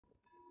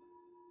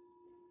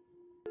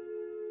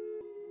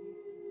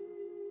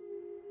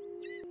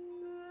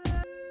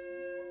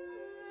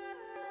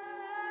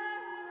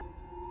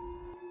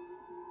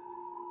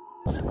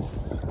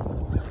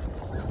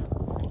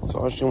So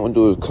all she wanna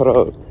do is cut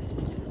up.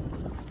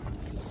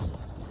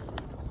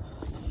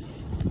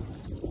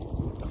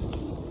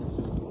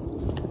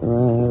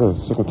 Man, I got a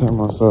second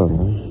time outside,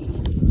 man.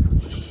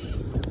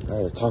 I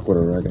had to talk with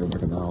her. I got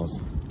back in the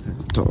house.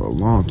 A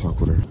long talk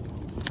with her.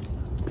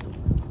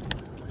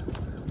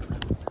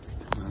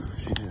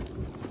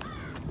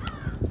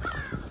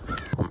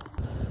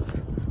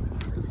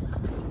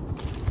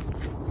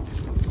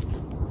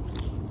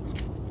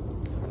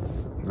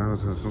 Now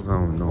sometimes I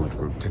don't know if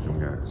we're taking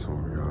me out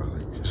somewhere, y'all.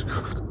 Like, just go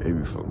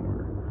every fucking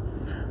word.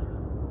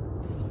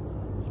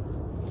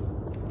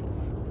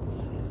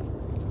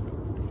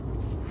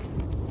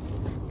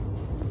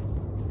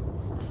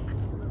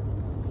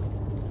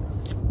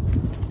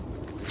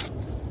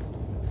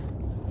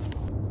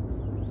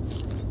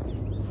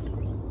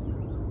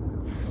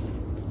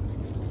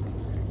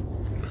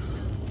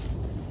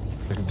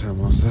 Second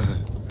time outside.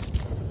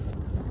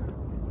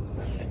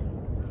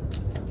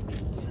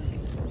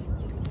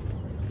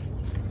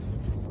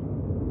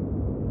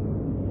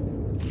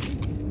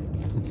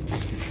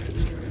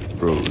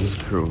 Bro, this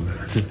girl,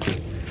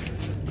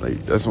 like,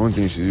 that's one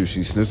thing she do.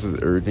 She sniffs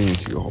at everything.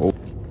 She hold.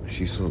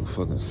 She's so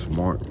fucking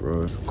smart,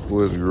 bro. It's the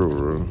coolest girl,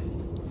 bro.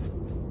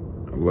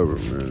 I love her,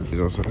 man. She's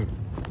outside.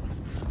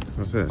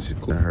 What's that? She's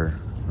cool. Her,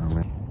 I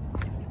mean,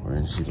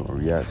 when she's on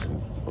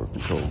reaction or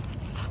control.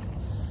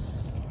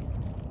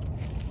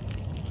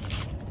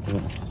 Come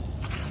on,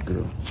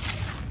 girl.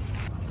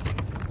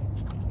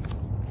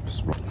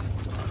 Smart.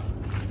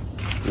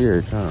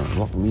 Yeah, trying to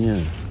lock me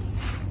in.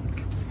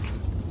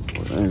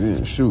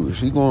 And shoot,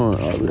 she going,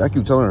 I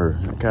keep telling her,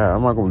 God,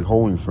 I'm not going to be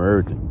holding you for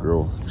everything,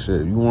 girl.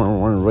 Shit, if you want to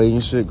run away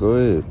and shit, go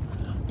ahead.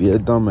 Be a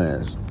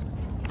dumbass.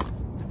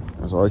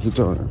 That's all I keep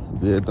telling her.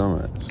 Be a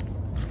dumbass.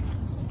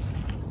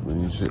 I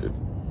mean, shit.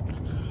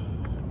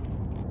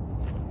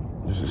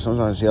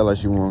 Sometimes she act like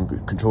she want to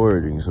control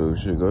everything, so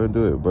shit, go ahead and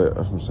do it. But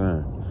that's what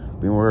I'm saying.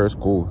 Being with her is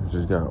cool. You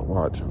just got to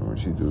watch what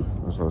she do.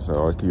 That's what I said.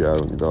 I keep your eye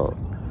on your dog.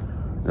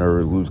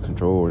 Never lose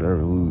control, never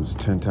lose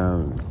 10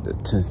 times the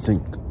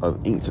 10th of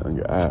ink on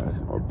your eye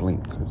or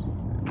blink, because,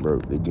 bro,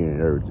 they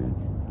getting everything.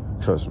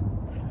 Trust me.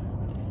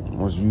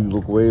 Once you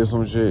look away or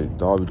some shit,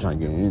 dog be trying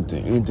to get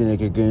anything they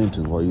can get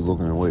into while you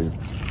looking away.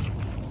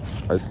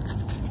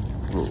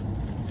 Bro,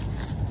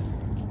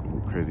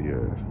 crazy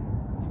ass.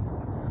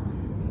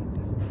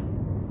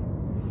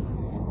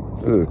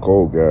 This is a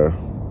cold guy.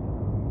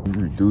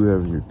 You do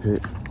have your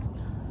pit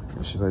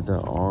and shit like that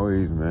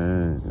always,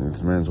 man. And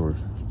it's man's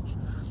worth.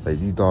 Like,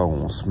 these dogs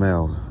won't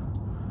smell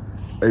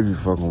every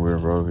fucking where,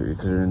 bro,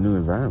 because they're in a new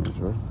environment,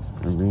 bro.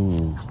 I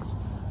mean,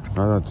 9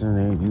 out of 10,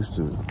 they ain't used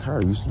to it.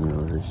 Kyra used to be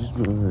over here. She's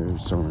been over here every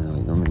summer, like,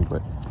 you know what I mean?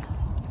 But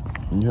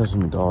when you have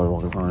some dogs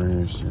walking around here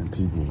and shit, and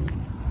people and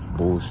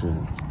bullshit,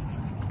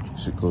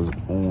 shit goes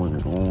on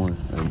and on,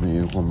 and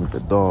then it's gonna make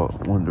a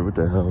dog wonder what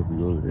the hell be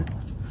over there.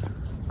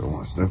 So I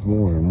want to sniff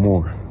more and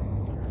more.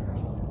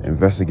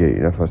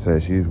 Investigate. That's why I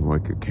said she's more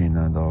like a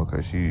canine dog,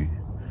 because she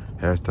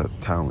has that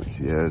talent,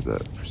 she has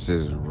that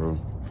precision, bro.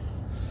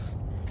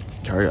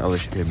 Carry out like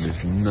she can't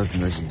miss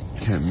nothing that she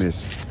can't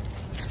miss.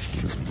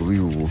 It's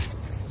believable.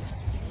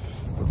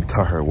 But we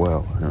taught her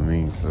well, you know what I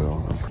mean?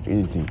 So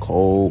anything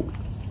cold,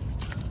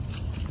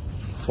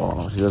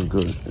 fall, she does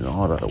good. You know,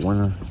 all that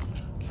winter.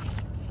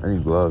 I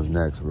need gloves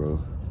next, bro.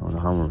 I don't know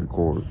how I'm gonna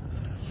record.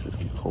 Shit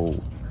be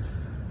cold.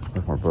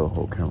 Let my brother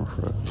hold camera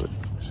for us, but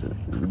shit,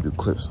 we do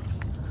clips.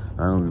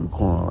 I don't be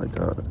recording like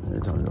that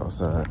every time we go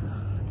outside.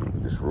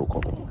 This real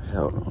quick,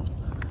 hell no.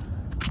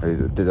 I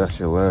did that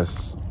shit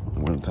last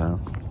one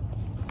time.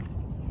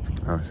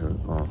 I should,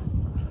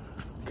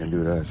 can't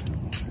do that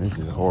shit. It's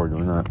just hard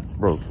doing that.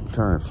 Bro, I'm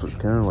trying to flip the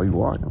camera while you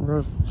walking,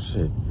 bro.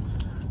 Shit.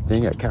 They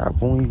ain't got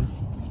cap on you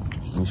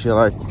and shit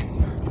like.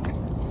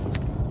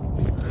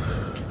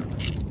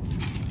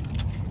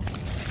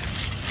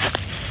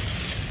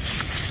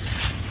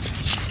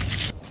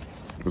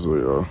 What's up,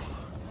 y'all?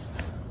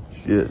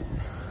 Shit.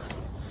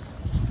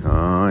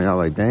 Y'all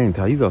like, dang,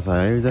 Ty, you go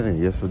outside every day?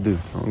 Yes, I do.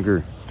 I don't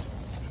care.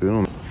 Shit,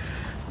 know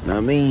what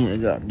I mean? I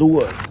gotta do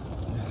it.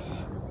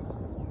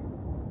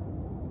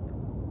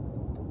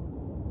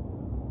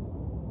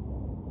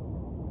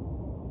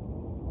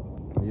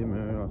 Yeah,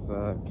 man,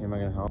 outside. Came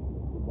back in the house.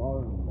 Come on,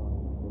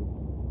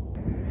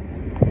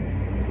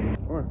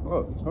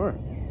 look, come on.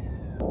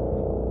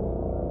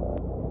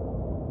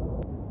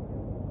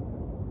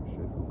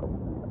 Shit's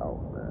completely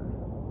out, man.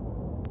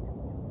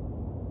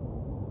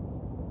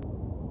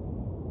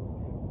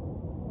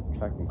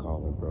 Tracking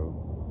collar, bro.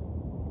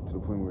 To the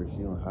point where she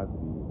don't have to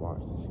be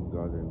watched. She can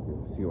go out there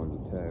and see on the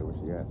tag where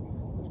she at.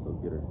 Just go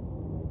get her.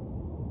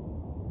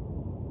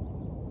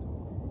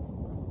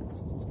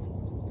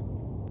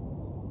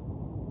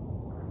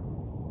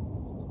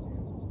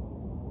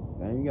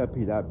 Dang, you gotta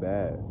pee that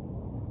bad.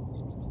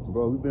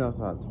 Bro, we've been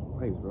outside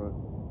twice, bro.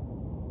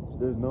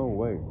 There's no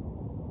way.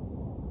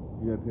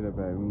 You gotta pee that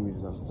bad. We were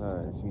just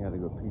outside. She had to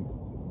go pee.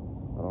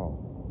 At all.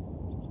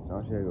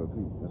 Now she had to go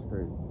pee. That's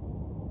crazy.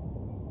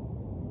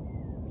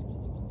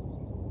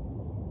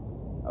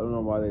 I don't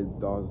know why they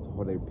dogs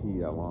hold they pee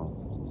that long.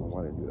 I don't know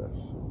why they do that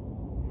shit.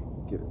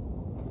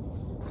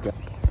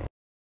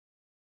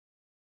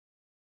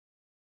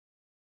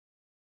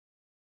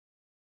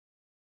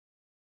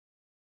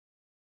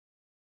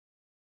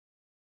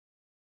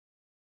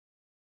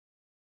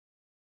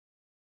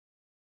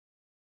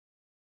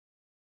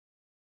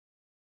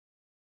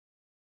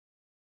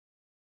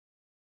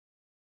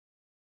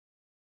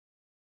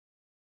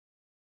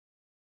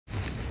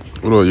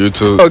 What on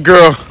YouTube? Oh,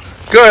 girl.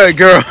 Go ahead,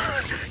 girl.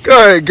 Go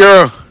ahead,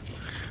 girl.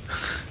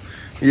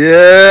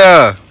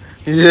 Yeah.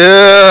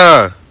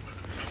 Yeah.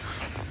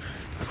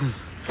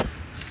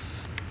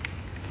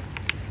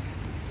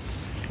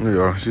 There you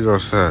go. She's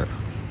outside.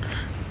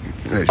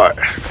 All right.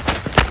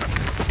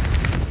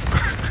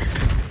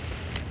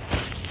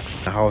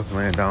 The house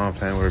laying down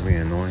playing with her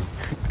being annoying.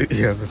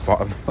 Yeah, I've been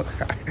bothering her.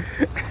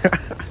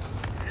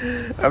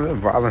 I've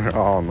been bothering her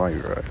all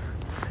night, bro.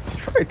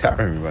 She's probably tired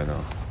of me by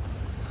now.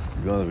 To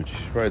be honest with you,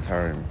 she's probably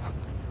tired of me.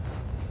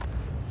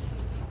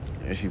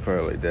 And she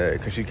probably like, Dad,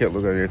 because she kept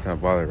looking at me every time I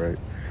bothered, right?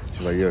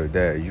 She's like, yo,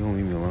 Dad, you don't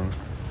leave me alone.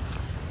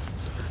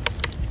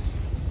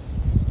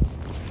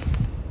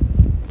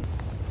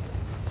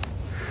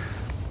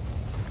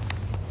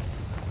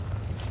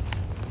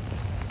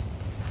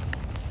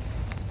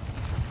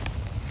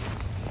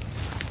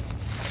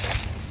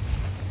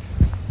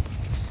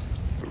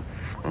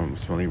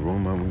 Smelly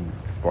aroma. We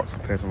bought some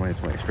pets. Somebody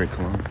smelled straight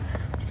cologne.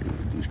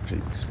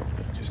 Straight smoke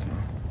that just now.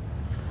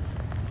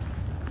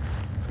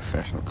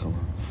 Professional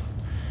cologne.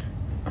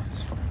 Oh,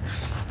 this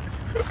focus.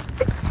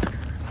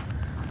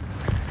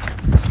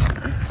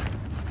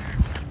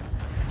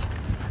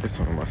 This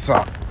one on my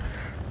sock.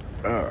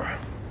 There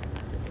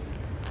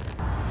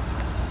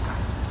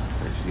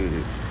she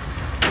is.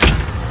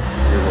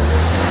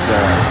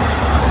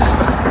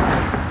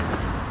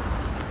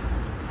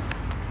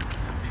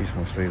 She just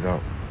want to stay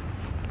out.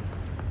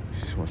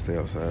 She just want to stay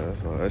outside.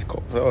 That's all. It's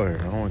cold out here.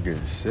 I don't want to get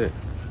sick.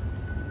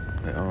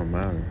 Like, I don't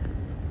matter.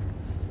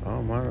 I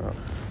don't mind.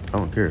 I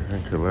don't care. I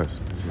don't care less.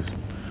 It's just,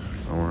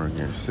 I don't want her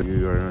getting sick.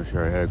 You already know she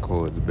already had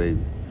cold as a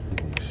baby.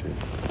 Shit.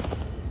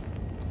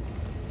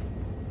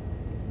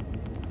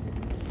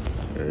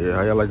 Yeah,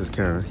 how y'all like this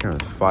camera? This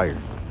camera's fire.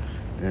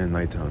 And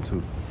nighttime,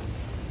 too.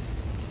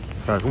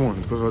 All right, come on.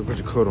 Let's go put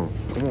your coat on.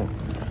 Come on.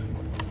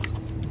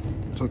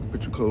 Let's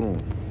put your coat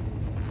on.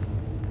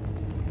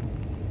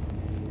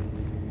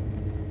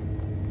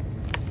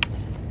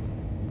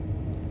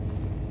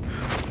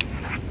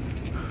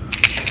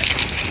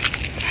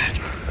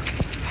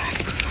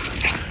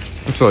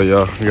 So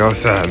y'all, we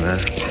outside, man.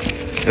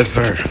 Yes,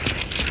 sir.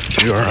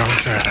 We are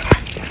outside.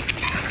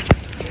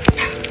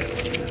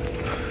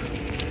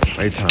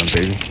 Nighttime,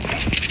 baby.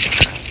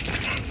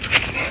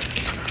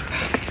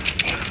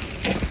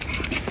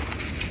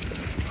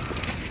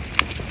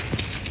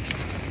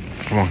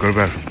 Come on, go to the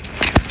bathroom.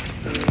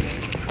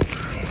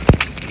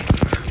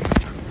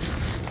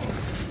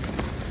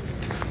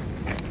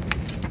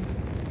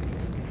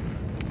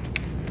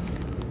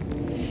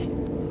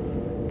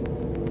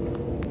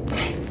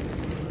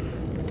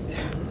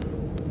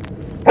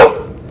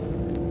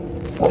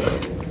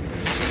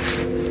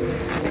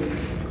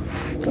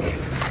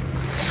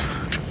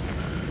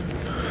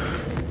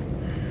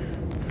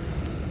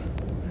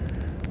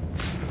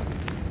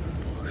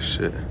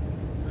 Shit.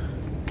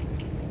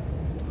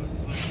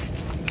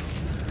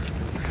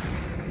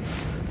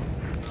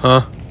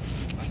 Huh?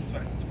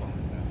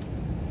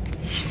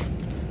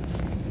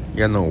 You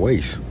got no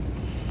waist.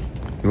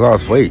 You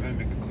lost weight.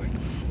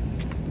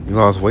 You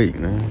lost weight,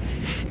 man.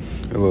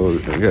 You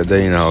got a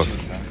day in the house.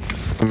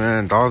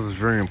 Man, dollars is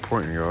very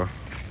important, y'all.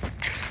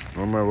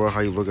 No matter what,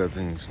 how you look at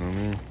things, you know what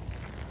I mean?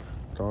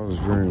 Dollars is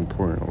very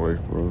important in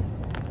life, bro.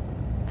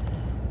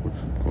 What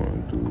you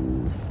gonna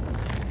do?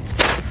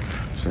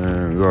 We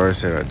always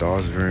say that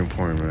dollars is very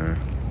important, man.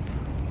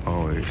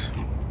 Always.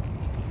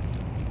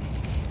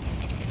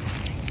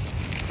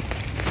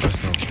 Let's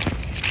know.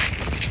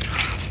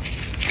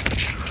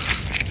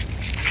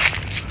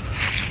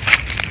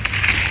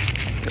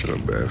 Gotta go to the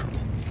bathroom.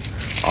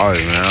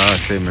 Always, man. I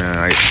say, man,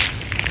 like,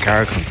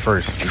 character comes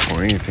first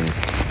before anything. You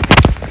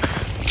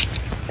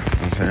know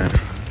what I'm saying?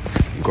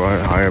 Go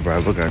ahead, how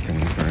everybody look at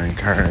things, man.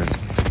 Character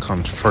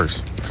comes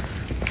first.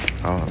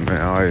 Oh, man,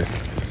 I always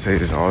say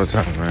this all the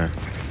time, man.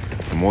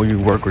 The more you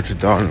work with your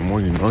dog, the more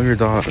you know your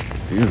dog,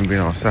 even being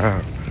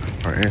outside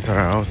or inside or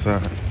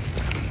outside,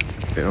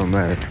 it don't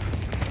matter.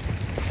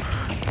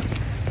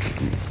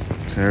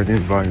 So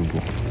everything's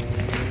valuable.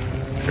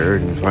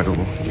 Everything's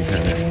valuable. You got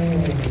it.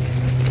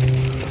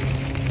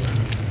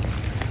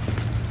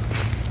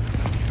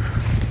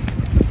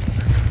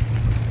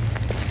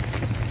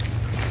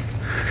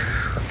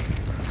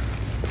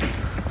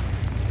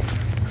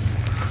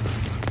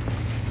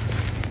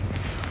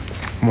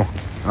 Come on.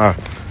 All right.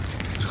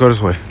 Let's go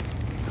this way.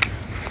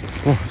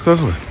 Come on, let's go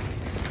this way.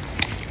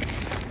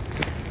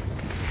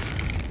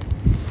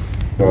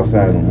 Go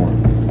outside in the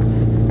morning.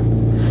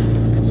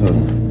 So,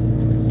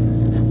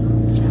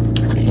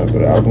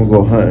 I was gonna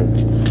go hunting.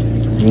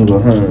 We gonna go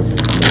hunting in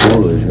the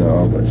woods,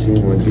 y'all, but she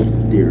didn't want to get the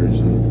deer,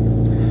 so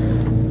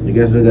I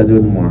guess I gotta do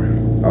it tomorrow.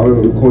 I'll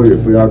record it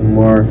for y'all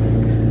tomorrow.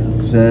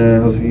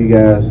 Saying, hopefully you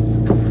guys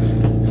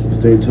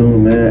stay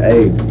tuned, man.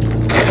 Hey,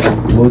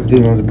 one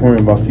thing that's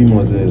important about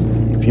females is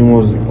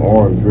females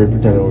are very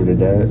protective over their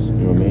dads, you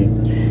know what I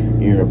mean?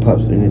 Even their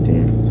pups,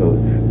 anything. So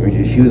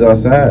when she was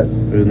outside,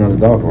 there's another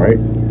dog, right?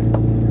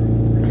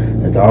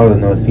 The dog is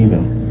another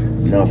female.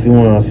 Now,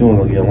 female and a female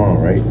don't get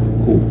along, right?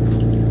 Cool. You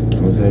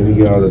know what I'm saying? We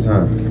get all the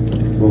time.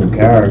 Boom,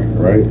 Kara,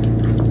 right?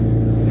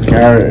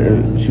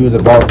 Karen, she was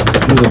about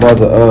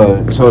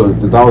to, so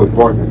the dog was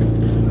barking.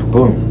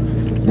 Boom.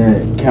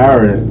 Then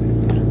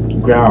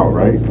Karen growled,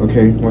 right?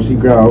 Okay, once she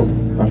growled,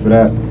 after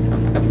that,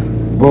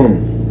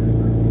 boom.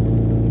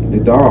 The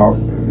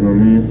dog, you know what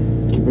I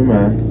mean? Keep in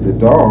mind, the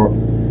dog,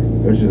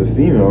 which is a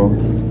female,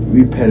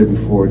 we petted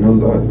before,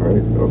 knows us,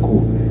 right? Oh,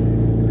 cool.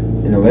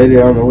 And the lady,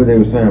 I don't know what they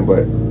were saying,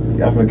 but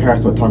after the cat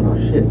started talking our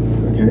shit,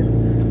 okay?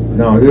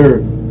 Now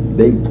they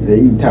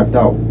tapped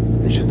out.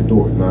 They shut the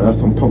door. Now that's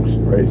some punk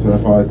shit, right? So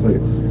that's why I say,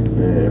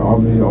 man,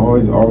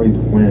 always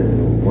win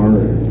and learn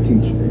and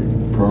teach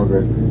and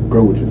progress and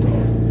grow with your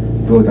dog.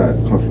 Build that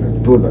confidence,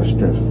 build that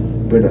strength,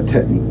 build that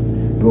technique,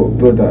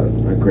 build that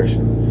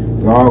aggression.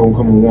 The dog gonna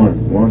come in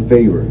one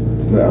favor.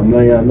 So I'm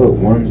letting y'all know,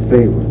 one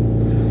favor.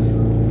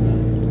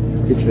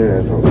 Get your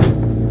ass out.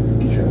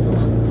 Get your ass out.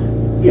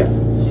 Yeah.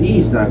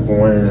 She's not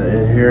going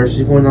in here.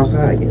 She's going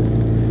outside again.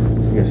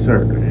 Yes,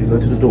 sir. Go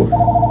to the door.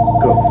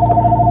 Go.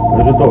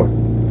 Go to the door.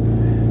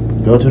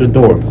 Go to the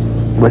door.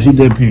 But she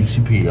did pee. She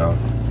peed, y'all.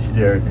 She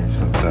did everything.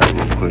 So outside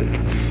real quick.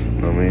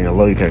 You know what I mean? I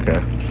love you,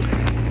 Kaka.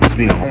 It's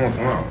being home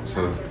tomorrow,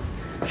 so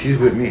she's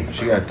with me.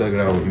 She got to thug it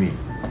out with me.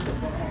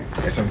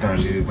 And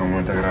sometimes she just don't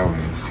want to thug it out with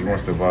me. She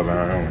wants to vibe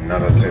behind him. And now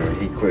that I tell her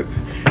he quits,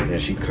 then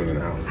she comes in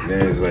the house. And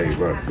then it's like,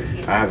 bro,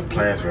 I have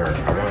plans for her.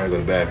 I want her to go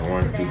to bed. I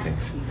want her to do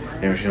things.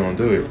 And if she don't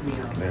do it,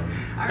 then...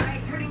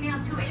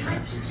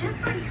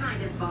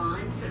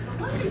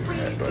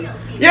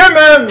 Yeah,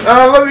 man.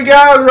 I love you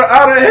guys. We're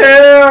out of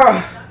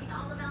here.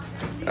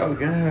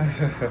 Okay.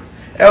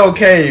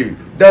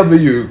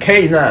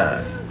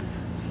 LKWK9.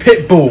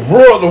 Pitbull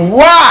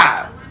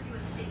worldwide.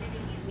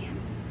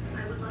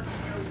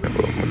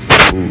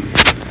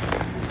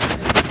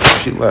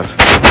 She left.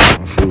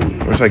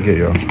 Food. Where's I get,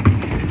 y'all?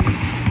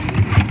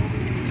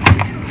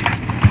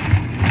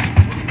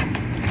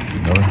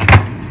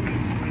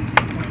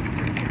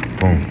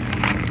 Boom.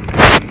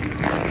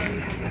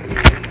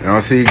 And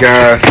I'll see you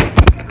guys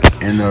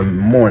in the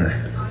morning.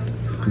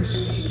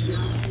 Peace.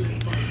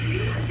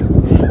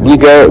 We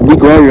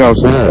going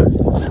outside.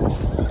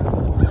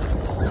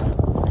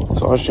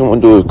 So all she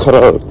want to do is cut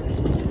up.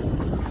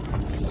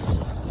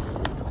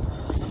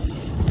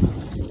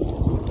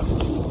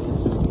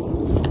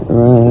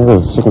 Man,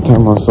 that's the second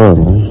time outside,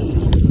 man.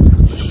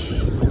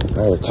 I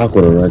had to talk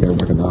with her right there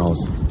back in the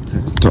house.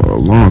 A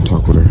long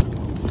talk with her.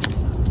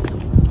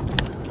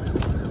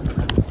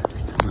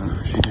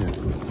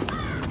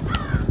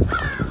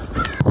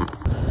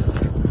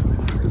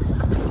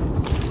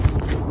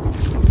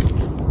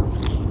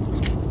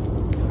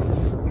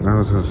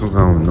 Now sometimes I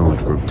don't know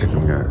if we're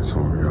taking me out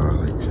somewhere, y'all.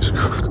 Like, just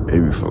go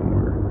every fucking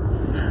word.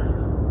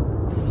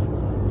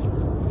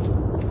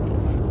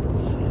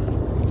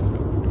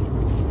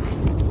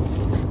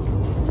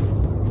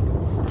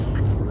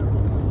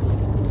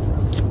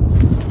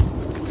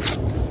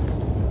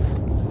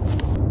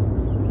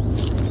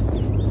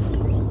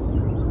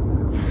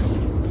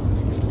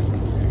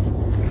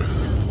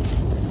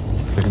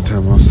 Second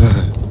time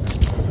outside.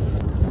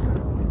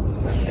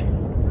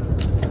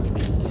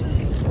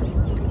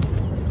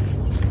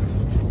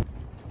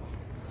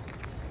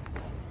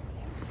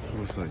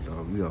 What's up,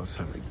 y'all? We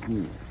outside like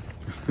good.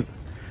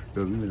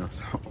 Yo, we been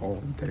outside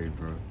all day,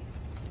 bro.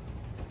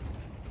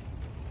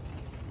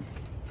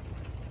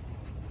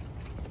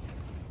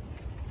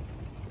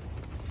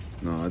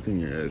 No, I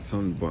think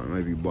something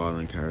might be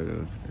bothering Cara.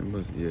 It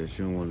must, yeah, she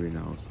don't want to be in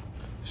the house.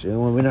 She don't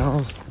want to be in the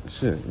house.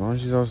 Shit, as long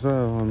as she's outside,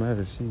 it don't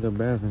matter. She can go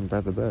bathroom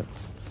back to back.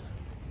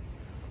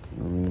 You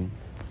know what I mean?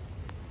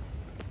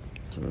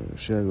 So if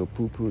she had to go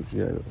poo-poo, she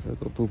had to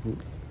go poo-poo.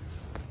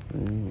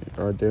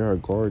 Right there, her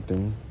guard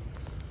thing.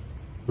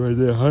 Right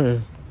there,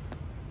 honey.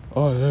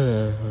 Oh,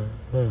 yeah.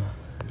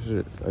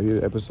 Shit, I get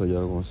an episode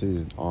y'all gonna see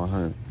is all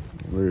honey.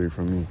 Literally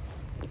from me.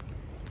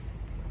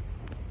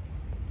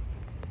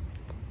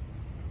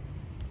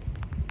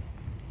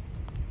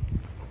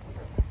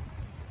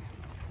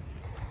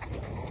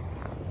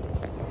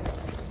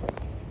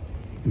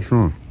 What's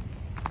wrong?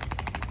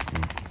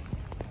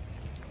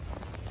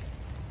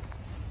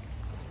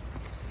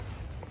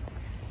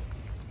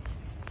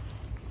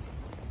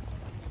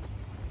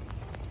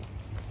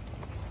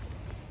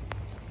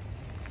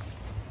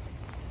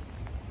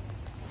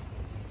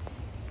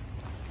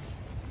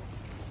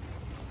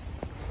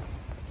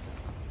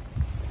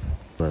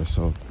 Right,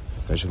 so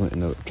I just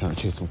went up trying to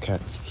chase some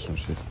cats or some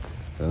shit.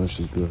 I know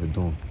she's good at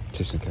doing,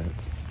 chasing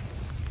cats.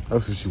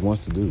 That's what she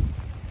wants to do.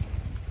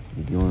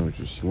 To be honest with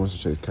you, she wants to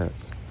chase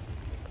cats.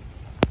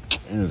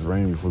 And it's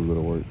raining before we go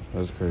to work.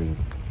 That's crazy.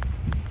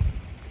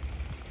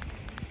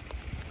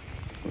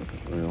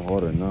 It's raining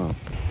harder now.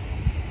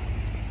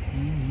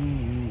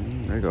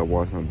 I gotta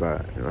wash my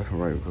back. Left and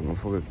right because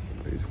motherfucker,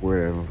 it's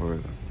weird ass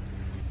motherfucker.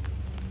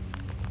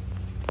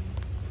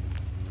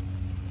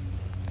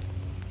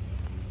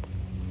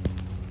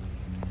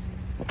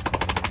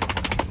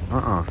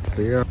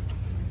 See ya.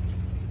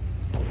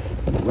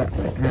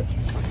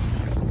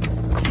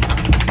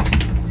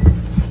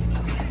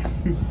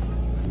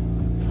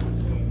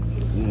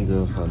 You ain't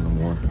go outside no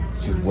more.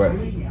 She's wet.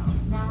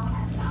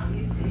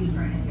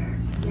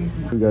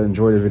 You guys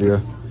enjoy the video.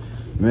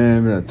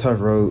 Man, been a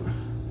tough road.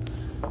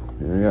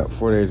 Yeah, we got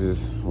 4 days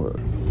is what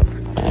we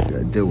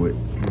gotta deal with.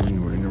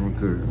 We're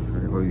good. I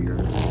love you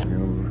guys.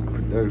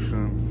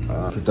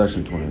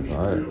 Production 20.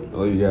 Alright. I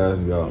love you guys.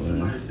 We out,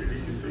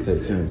 man.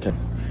 Hit 10.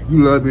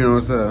 You love being on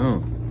the side, huh?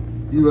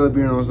 You love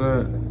being on the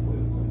side?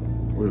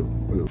 Wait.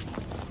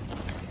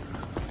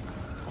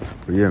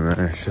 But yeah,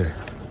 man, shit.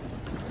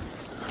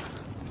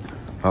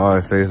 I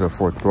always say it's a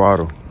fourth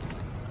throttle.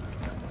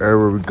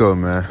 Everywhere we go,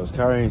 man.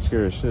 Kyrie ain't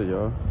scared of shit,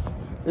 y'all.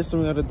 It's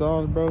some other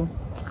dogs, bro.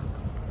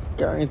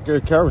 Kyrie ain't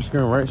scared. Kyrie was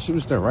scared, right? She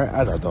was staring right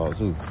at that dog,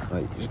 too.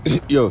 Like,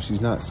 yo,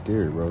 she's not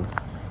scared, bro.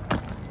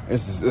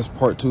 It's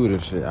part 2 of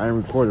this shit. I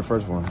didn't record the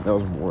first one. That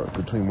was more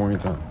between morning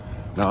time.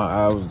 Now,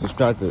 I was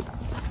distracted.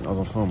 I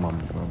was on phone, my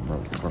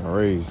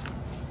raised.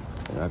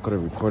 And I could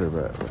have recorded,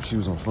 but she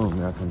was on phone,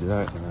 man. I couldn't do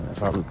that. And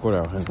if I recorded,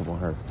 I would hang up on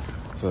her.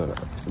 So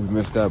we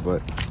missed that,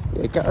 but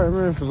yeah, Kyrie,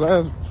 man, for the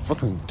last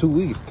fucking 2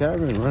 weeks,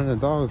 Kyrie been running the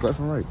dogs left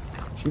and right.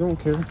 She don't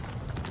care. You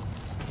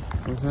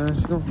know what I'm saying?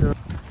 She don't care.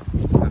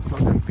 That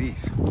fucking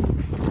beast.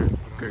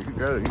 Okay, you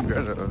got it,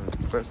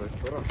 especially.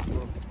 Shut up.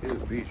 He's a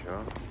beast,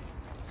 y'all.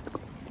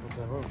 What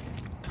the hell?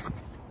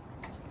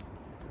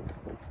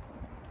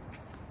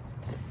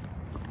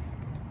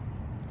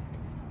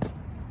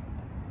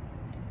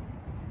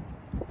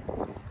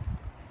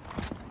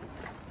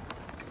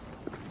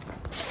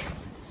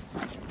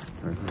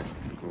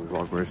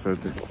 Walk right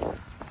straight there.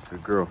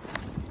 Good girl.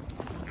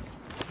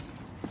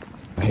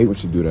 I hate when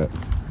she do that.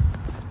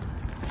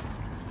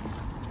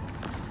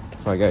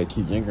 If I gotta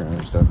keep yanking her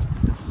and stuff.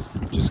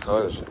 Just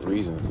cause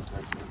reasons.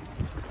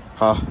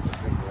 Huh?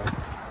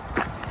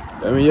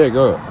 I mean, yeah,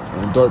 go.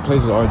 In dark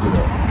places, I do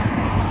that.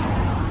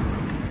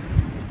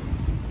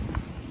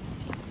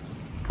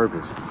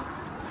 Purpose.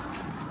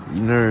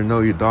 You never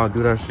know your dog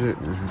do that shit.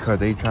 It's because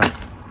they're trying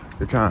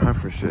to hunt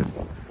for shit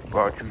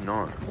without you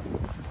knowing.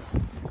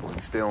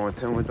 Stay on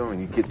 10 with them and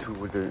you get to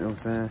with their, you know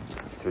what I'm saying,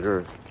 to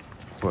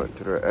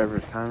their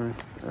average timing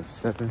of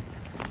stepping,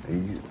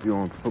 and you be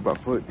on foot by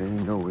foot, then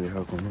you know where the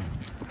hell going on.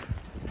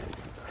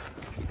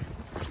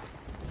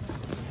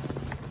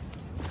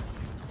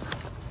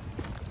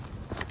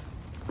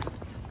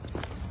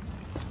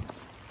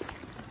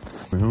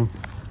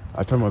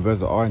 I try my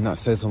best to always not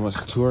say so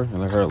much to her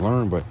and let her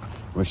learn, but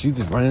when she's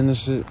just running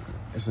this shit,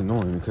 it's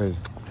annoying because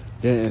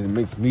then it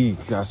makes me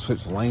gotta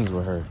switch lanes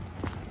with her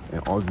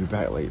and argue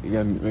back. Like, it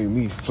gotta make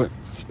me flip.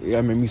 It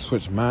gotta make me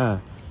switch my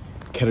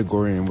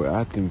category and what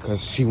I think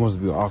because she wants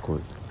to be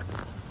awkward.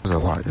 There's a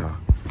lot, y'all.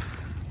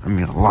 I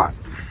mean, a lot.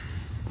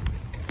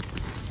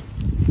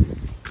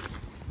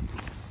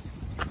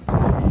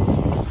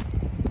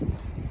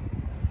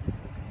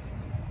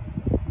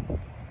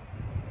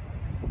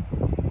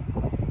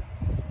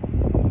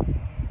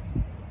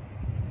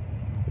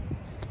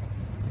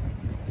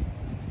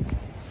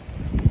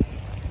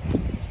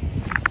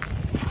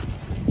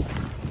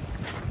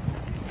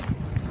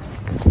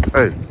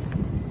 Hey.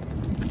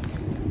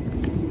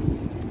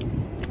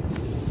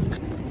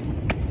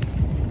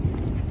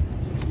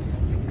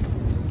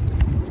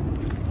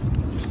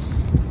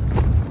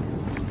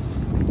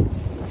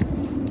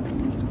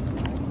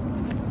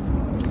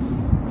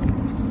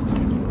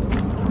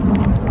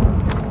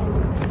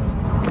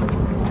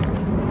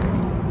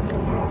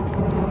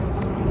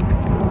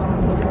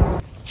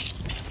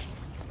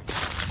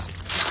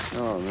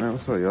 Oh man,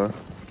 what's up, y'all?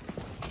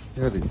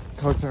 You had to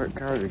talk to her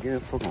car to get in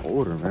fucking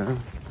order, man.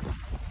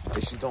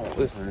 If she don't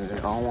listen, I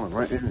don't want to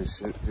run in this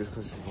shit just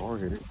because she's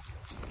hard-headed.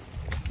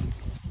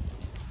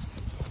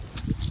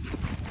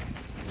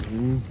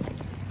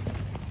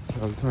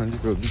 I was trying to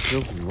just go be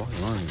careful and walk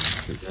around and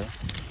shit, yeah.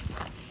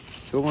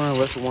 She'll learn a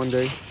lesson one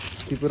day.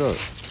 Keep it up.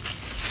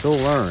 She'll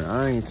learn.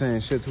 I ain't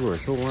saying shit to her.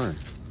 She'll learn.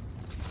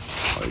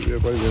 Like,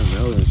 everybody got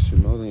male and shit.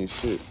 Male ain't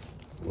shit.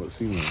 What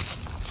female?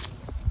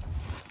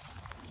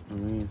 I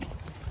mean,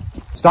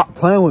 stop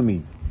playing with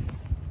me.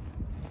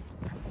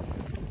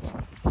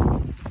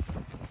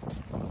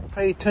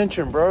 Pay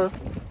attention, bro.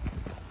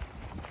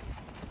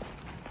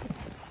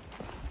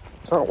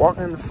 Start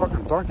walking in the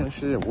fucking dark and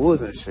shit and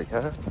woods and shit,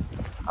 huh?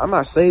 I'm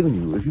not saving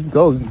you. If you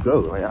go, you go.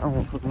 Like, I don't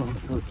want to fucking know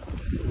to it.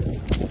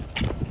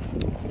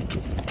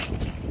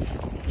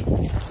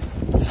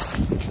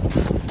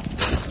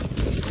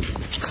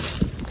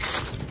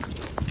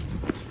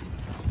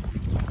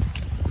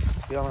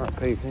 Y'all not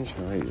pay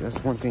attention. Like,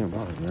 that's one thing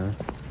about it, man.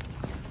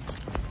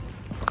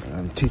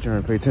 I'm teaching her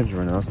to pay attention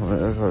right now.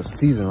 That's our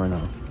season right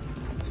now.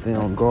 Stay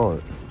on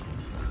guard.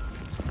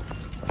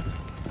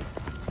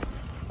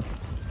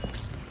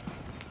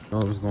 Know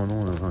what's going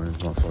on around this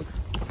motherfucker.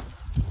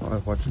 I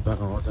watch it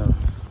back on all the time.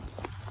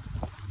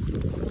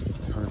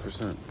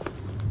 100%.